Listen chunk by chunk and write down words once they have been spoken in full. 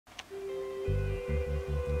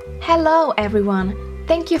Hello everyone!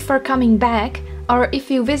 Thank you for coming back, or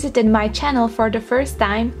if you visited my channel for the first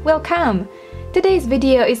time, welcome! Today's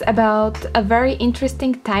video is about a very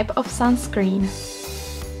interesting type of sunscreen.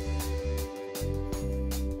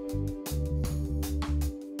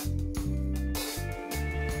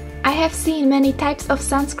 I have seen many types of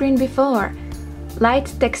sunscreen before.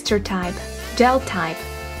 Light texture type, gel type,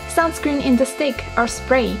 sunscreen in the stick or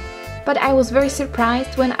spray, but I was very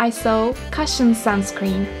surprised when I saw cushion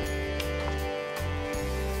sunscreen.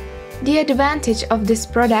 The advantage of this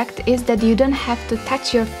product is that you don't have to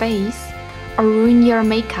touch your face or ruin your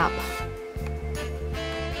makeup.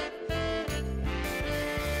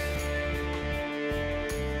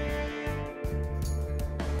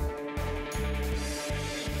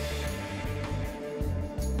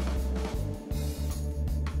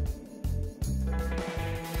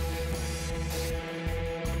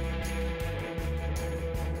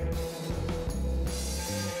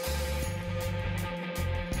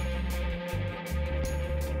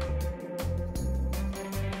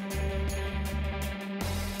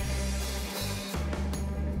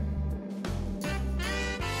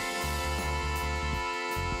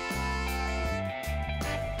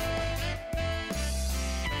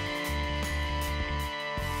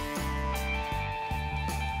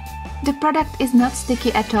 The product is not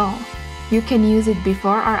sticky at all. You can use it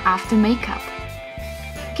before or after makeup.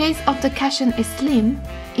 Case of the cushion is slim,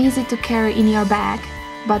 easy to carry in your bag,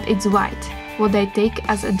 but it's white, what I take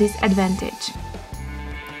as a disadvantage.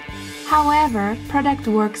 However, product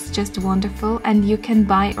works just wonderful and you can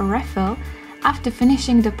buy a refill after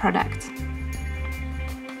finishing the product.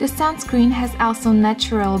 The sunscreen has also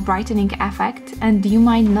natural brightening effect and you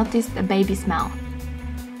might notice a baby smell.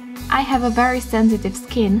 I have a very sensitive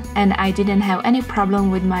skin and I didn't have any problem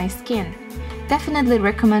with my skin. Definitely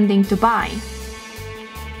recommending to buy.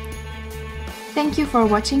 Thank you for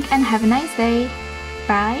watching and have a nice day.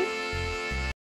 Bye!